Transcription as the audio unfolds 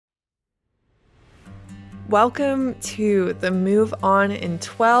Welcome to the Move On in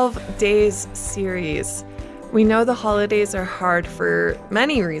 12 Days series. We know the holidays are hard for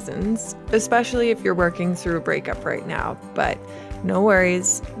many reasons, especially if you're working through a breakup right now, but no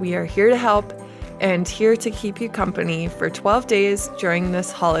worries, we are here to help and here to keep you company for 12 days during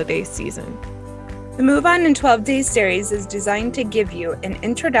this holiday season. The Move On in 12 Days series is designed to give you an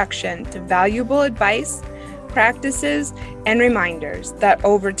introduction to valuable advice, practices, and reminders that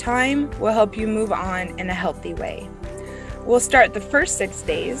over time will help you move on in a healthy way. We'll start the first 6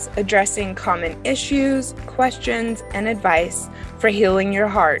 days addressing common issues, questions, and advice for healing your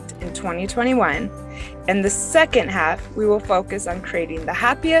heart in 2021. And the second half, we will focus on creating the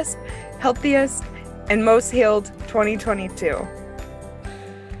happiest, healthiest, and most healed 2022.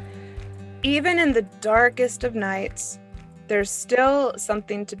 Even in the darkest of nights, there's still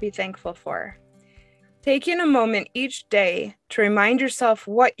something to be thankful for. Taking a moment each day to remind yourself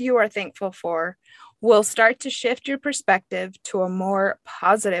what you are thankful for will start to shift your perspective to a more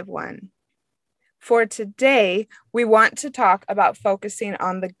positive one. For today, we want to talk about focusing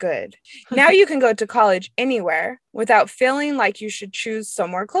on the good. Now you can go to college anywhere without feeling like you should choose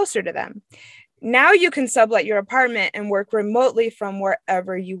somewhere closer to them. Now you can sublet your apartment and work remotely from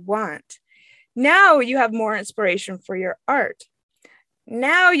wherever you want. Now you have more inspiration for your art.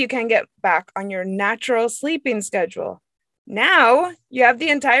 Now you can get back on your natural sleeping schedule. Now you have the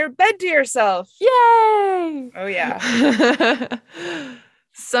entire bed to yourself. Yay! Oh, yeah.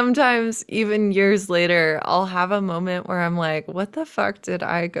 Sometimes, even years later, I'll have a moment where I'm like, what the fuck did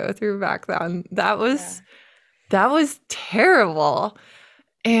I go through back then? That was terrible.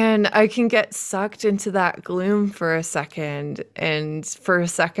 And I can get sucked into that gloom for a second. And for a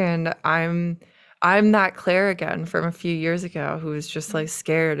second, I'm that Claire again from a few years ago who was just like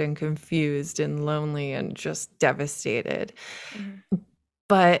scared and confused and lonely and just devastated. Mm-hmm.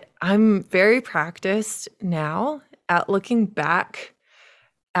 But I'm very practiced now at looking back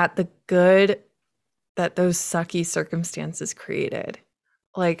at the good that those sucky circumstances created.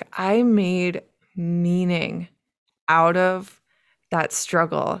 Like, I made meaning out of that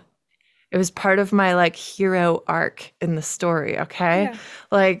struggle. It was part of my like hero arc in the story, okay? Yeah.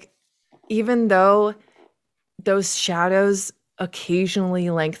 Like, even though those shadows occasionally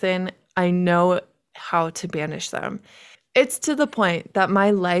lengthen, I know how to banish them. It's to the point that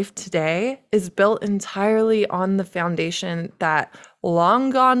my life today is built entirely on the foundation that long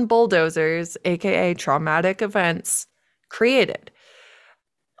gone bulldozers, aka traumatic events, created.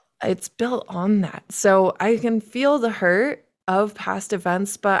 It's built on that. So I can feel the hurt of past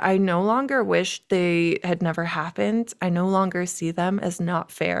events, but I no longer wish they had never happened. I no longer see them as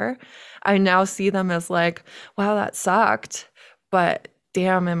not fair. I now see them as like, wow, that sucked, but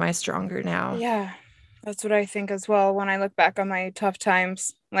damn, am I stronger now? Yeah, that's what I think as well when I look back on my tough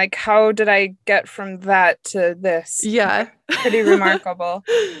times. Like, how did I get from that to this? Yeah. Pretty remarkable.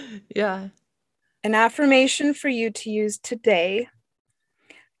 Yeah. An affirmation for you to use today.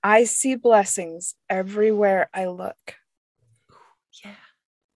 I see blessings everywhere I look. Yeah.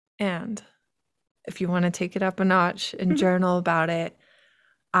 And if you want to take it up a notch and journal about it,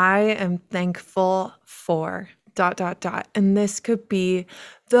 I am thankful for ... And this could be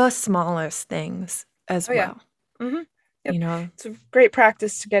the smallest things as well. Yeah. Mm-hmm. Yep. You know, it's a great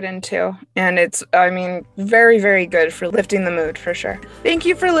practice to get into. And it's, very, very good for lifting the mood for sure. Thank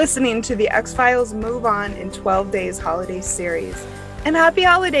you for listening to the X-Files Move On in 12 Days holiday series. And happy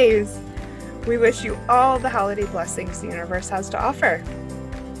holidays! We wish you all the holiday blessings the universe has to offer.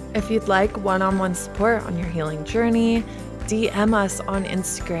 If you'd like one-on-one support on your healing journey, DM us on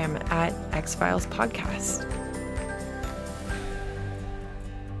Instagram at X-Files Podcast.